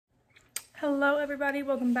Hello everybody,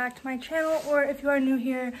 welcome back to my channel, or if you are new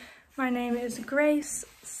here, my name is Grace.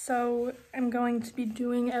 So I'm going to be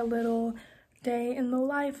doing a little day in the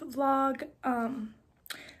life vlog. I'm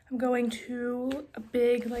going to a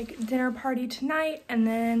big dinner party tonight, and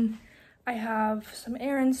then I have some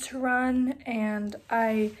errands to run, and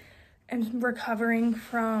I am recovering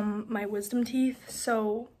from my wisdom teeth,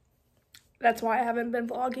 so that's why I haven't been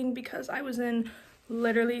vlogging, because I was in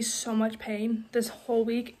literally so much pain this whole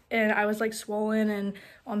week, and I was swollen and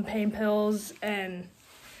on pain pills, and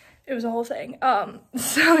it was a whole thing.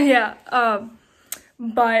 So yeah,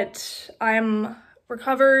 but I'm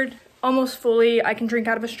recovered almost fully. I can drink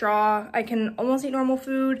out of a straw, I can almost eat normal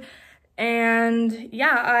food, and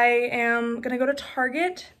yeah, I am gonna go to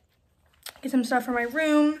Target, get some stuff for my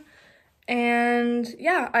room, and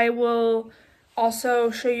yeah, I will also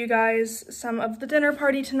show you guys some of the dinner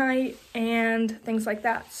party tonight and things like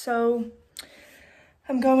that. So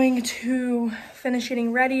I'm going to finish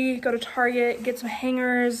getting ready, go to Target, get some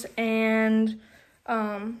hangers and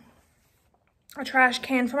a trash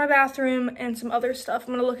can for my bathroom and some other stuff.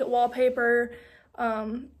 I'm gonna look at wallpaper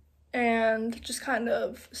and just kind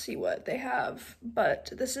of see what they have.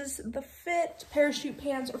 But this is the fit. Parachute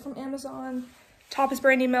pants are from Amazon. Top is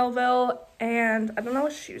Brandy Melville, and I don't know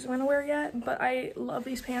what shoes I'm gonna wear yet, but I love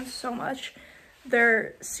these pants so much.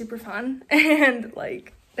 They're super fun, and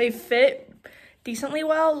they fit decently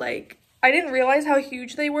well. I didn't realize how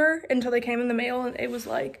huge they were until they came in the mail, and it was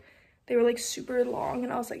they were super long,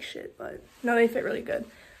 and I was like, shit, but no, they fit really good.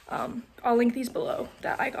 I'll link these below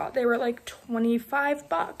that I got. They were like 25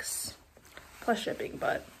 bucks plus shipping,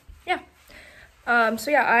 but yeah.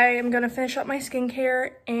 So yeah, I am gonna finish up my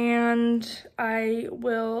skincare, and I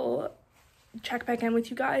will check back in with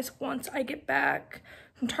you guys once I get back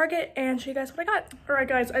from Target and show you guys what I got. All right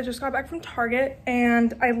guys, I just got back from Target,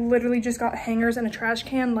 and I literally just got hangers and a trash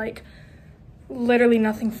can, literally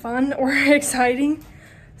nothing fun or exciting.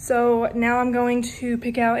 So now I'm going to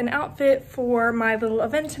pick out an outfit for my little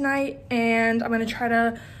event tonight, and I'm gonna try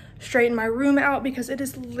to straighten my room out because it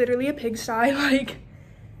is literally a pigsty.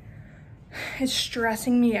 It's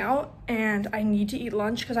stressing me out, and I need to eat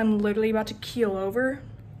lunch because I'm literally about to keel over.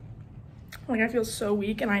 I feel so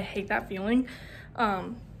weak, and I hate that feeling.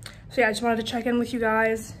 So yeah, I just wanted to check in with you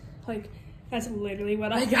guys. That's literally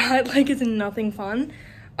what I got. It's nothing fun.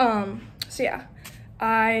 So yeah,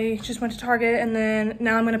 I just went to Target, and then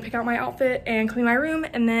now I'm gonna pick out my outfit and clean my room,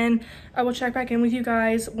 and then I will check back in with you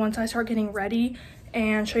guys once I start getting ready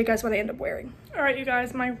and show you guys what I end up wearing. All right, you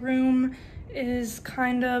guys, my room is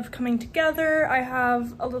kind of coming together. I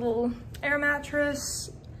have a little air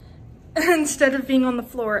mattress instead of being on the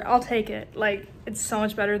floor. I'll take it. It's so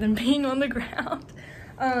much better than being on the ground.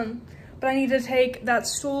 But I need to take that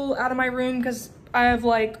stool out of my room because I have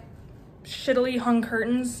shittily hung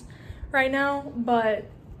curtains right now,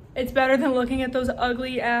 but it's better than looking at those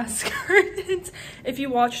ugly ass curtains. If you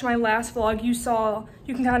watched my last vlog,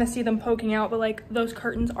 you can kind of see them poking out, but those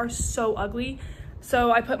curtains are so ugly.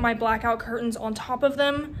 So I put my blackout curtains on top of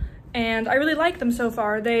them, and I really like them so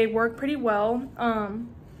far. They work pretty well. And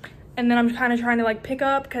then I'm kind of trying to pick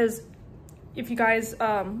up, because if you guys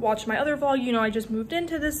watched my other vlog, you know I just moved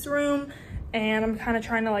into this room, and I'm kind of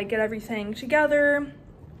trying to get everything together.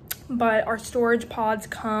 But our storage pods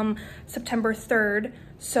come September 3rd,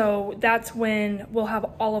 so that's when we'll have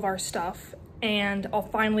all of our stuff, and I'll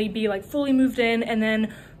finally be fully moved in, and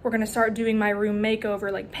then we're gonna start doing my room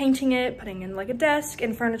makeover, painting it, putting in a desk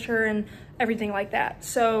and furniture and everything like that.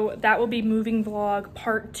 So that will be moving vlog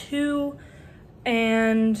part 2.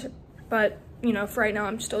 But you know, for right now,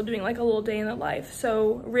 I'm still doing a little day in the life.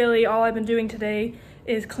 So really all I've been doing today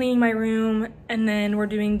is cleaning my room, and then we're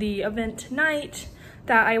doing the event tonight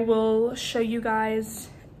that I will show you guys,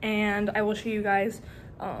 and I will show you guys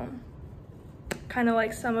kind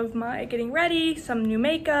of some of my getting ready, some new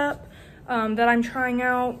makeup that I'm trying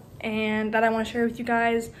out and that I want to share with you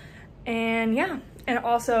guys. And yeah, and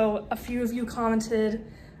also a few of you commented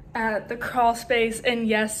at the crawl space, and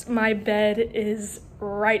yes, my bed is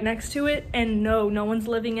right next to it, and no one's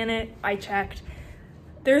living in it. I checked.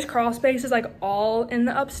 There's crawl spaces all in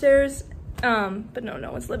the upstairs, but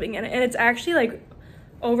no one's living in it, and it's actually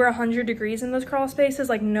over 100 degrees in those crawl spaces,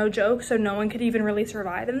 no joke, so no one could even really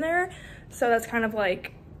survive in there. So that's kind of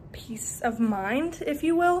peace of mind, if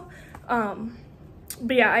you will.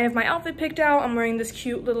 But yeah, I have my outfit picked out. I'm wearing this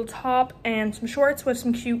cute little top and some shorts with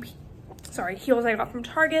some cute heels I got from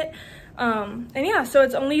Target. And yeah, so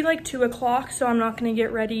it's only 2 o'clock, so I'm not gonna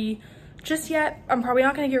get ready just yet. I'm probably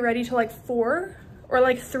not gonna get ready till 4 or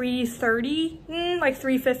 3:30,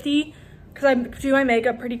 3:50, because I do my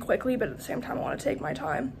makeup pretty quickly, but at the same time I want to take my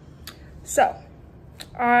time. So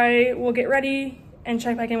I will get ready and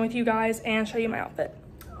check back in with you guys and show you my outfit.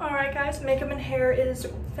 All right guys, makeup and hair is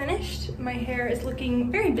finished. My hair is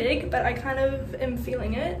looking very big, but I kind of am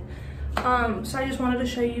feeling it. So I just wanted to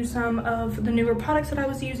show you some of the newer products that I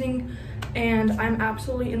was using, and I'm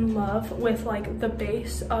absolutely in love with like the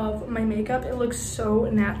base of my makeup. It looks so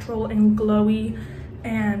natural and glowy,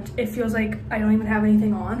 and it feels like I don't even have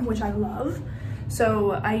anything on, which I love.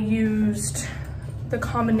 So I used the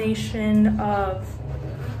combination of,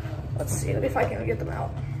 let's see if I can get them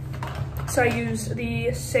out. So I used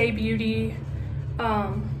the Say Beauty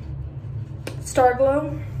Star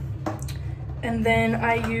Glow, and then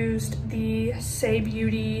I used the Say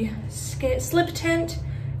Beauty Slip Tint,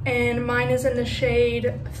 and mine is in the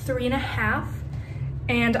shade 3.5,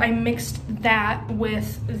 and I mixed that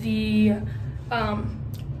with the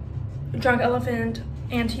Drunk Elephant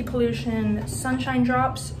Anti-Pollution Sunshine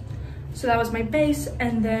Drops. So that was my base,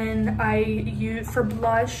 and then for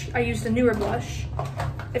blush, I used a newer blush.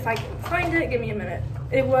 If I can find it, give me a minute.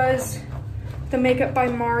 It was the Makeup by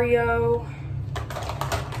Mario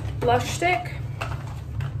blush stick.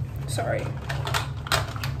 Sorry,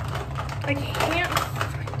 I can't find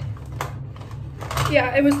it.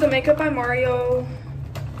 Yeah, it was the Makeup by Mario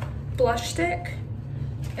blush stick,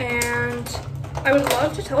 and I would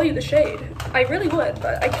love to tell you the shade. I really would,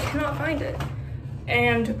 but I cannot find it.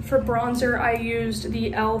 And for bronzer, I used the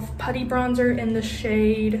e.l.f. Putty Bronzer in the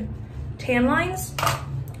shade Tan Lines.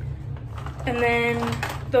 And then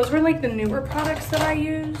those were like the newer products that I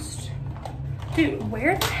used. Dude,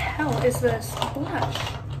 where the hell is this blush?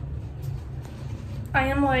 I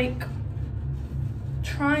am like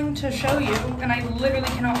trying to show you, and I literally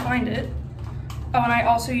cannot find it. Oh, and I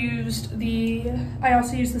also used the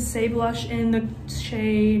Say blush in the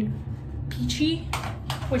shade Peachy,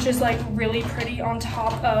 which is like really pretty on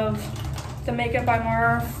top of the Makeup by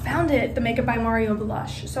Mario. Found it, the Makeup by Mario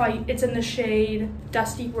blush. So it's in the shade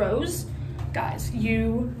Dusty Rose. Guys,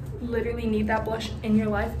 you literally need that blush in your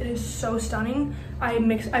life. It is so stunning. I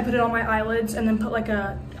put it on my eyelids and then put like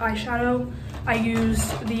a eyeshadow. I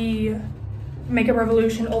used the Makeup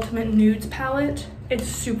Revolution Ultimate Nudes palette. It's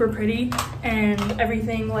super pretty, and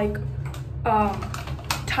everything like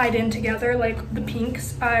tied in together, like the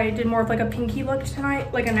pinks. I did more of like a pinky look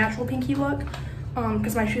tonight, like a natural pinky look,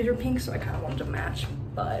 because my shoes are pink, so I kind of wanted to match.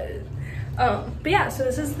 But yeah, so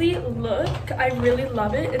this is the look. I really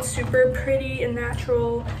love it. It's super pretty and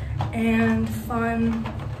natural and fun.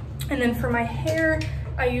 And then for my hair,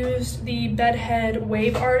 I used the Bedhead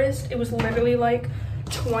Wave Artist. It was literally like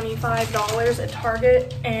 $25 at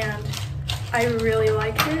Target, and I really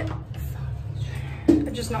liked it. I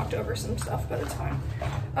just knocked over some stuff, but it's fine.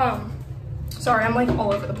 Sorry, I'm like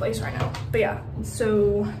all over the place right now. But yeah,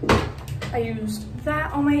 so I used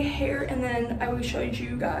that on my hair, and then I will show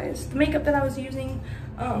you guys the makeup that I was using.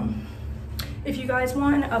 If you guys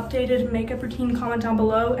want an updated makeup routine, comment down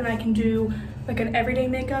below, and I can do like an everyday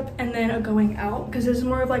makeup and then a going out, because this is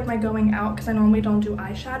more of like my going out, because I normally don't do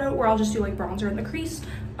eyeshadow, or I'll just do like bronzer in the crease.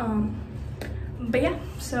 But yeah,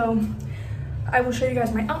 so I will show you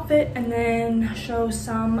guys my outfit and then show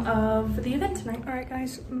some of the event tonight. All right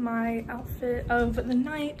guys, my outfit of the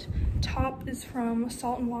night. Top is from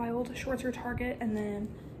Salt and Wild, shorts are Target, and then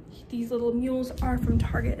these little mules are from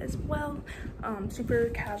Target as well. Super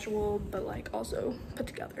casual, but like also put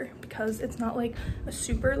together, because it's not like a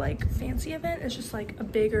super like fancy event. It's just like a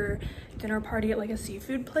bigger dinner party at like a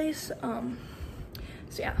seafood place.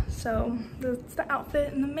 So yeah, so that's the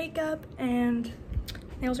outfit and the makeup, and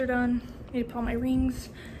nails are done. Need to put on my rings,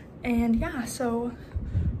 and yeah, so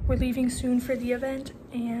we're leaving soon for the event,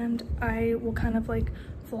 and I will kind of like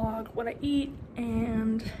vlog what I eat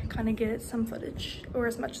and kind of get some footage, or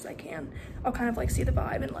as much as I can. I'll kind of like see the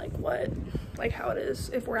vibe and like how it is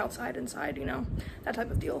if we're outside, inside, you know, that type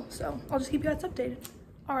of deal. So I'll just keep you guys updated.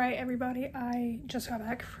 All right, everybody, I just got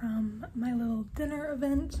back from my little dinner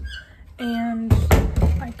event, and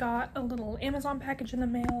I got a little Amazon package in the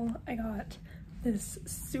mail. I got this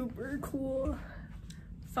super cool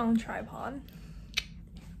phone tripod,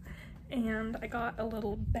 and I got a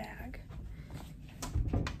little bag.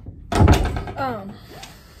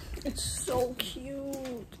 It's so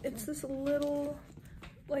cute. It's this little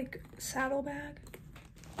like saddle bag.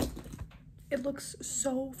 It looks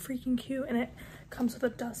so freaking cute, and it comes with a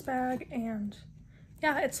dust bag, and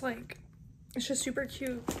yeah, it's just super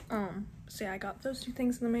cute. So yeah, I got those two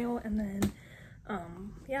things in the mail, and then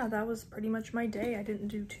yeah, that was pretty much my day. I didn't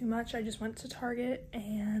do too much. I just went to Target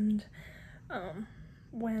and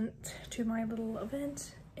went to my little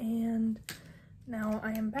event, and now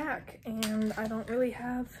I am back, and I don't really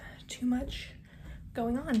have too much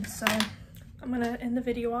going on. So I'm gonna end the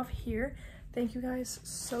video off here. thank you guys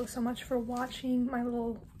so much for watching my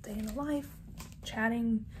little day in the life,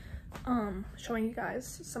 chatting, showing you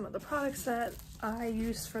guys some of the products that I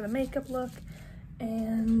use for the makeup look.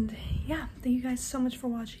 And yeah, thank you guys so much for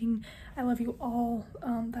watching. I love you all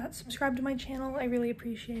that subscribe to my channel. I really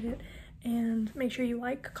appreciate it. And make sure you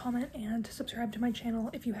like, comment, and subscribe to my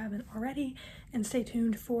channel if you haven't already. And stay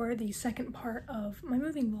tuned for the second part of my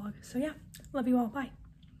moving vlog. So yeah, love you all. Bye.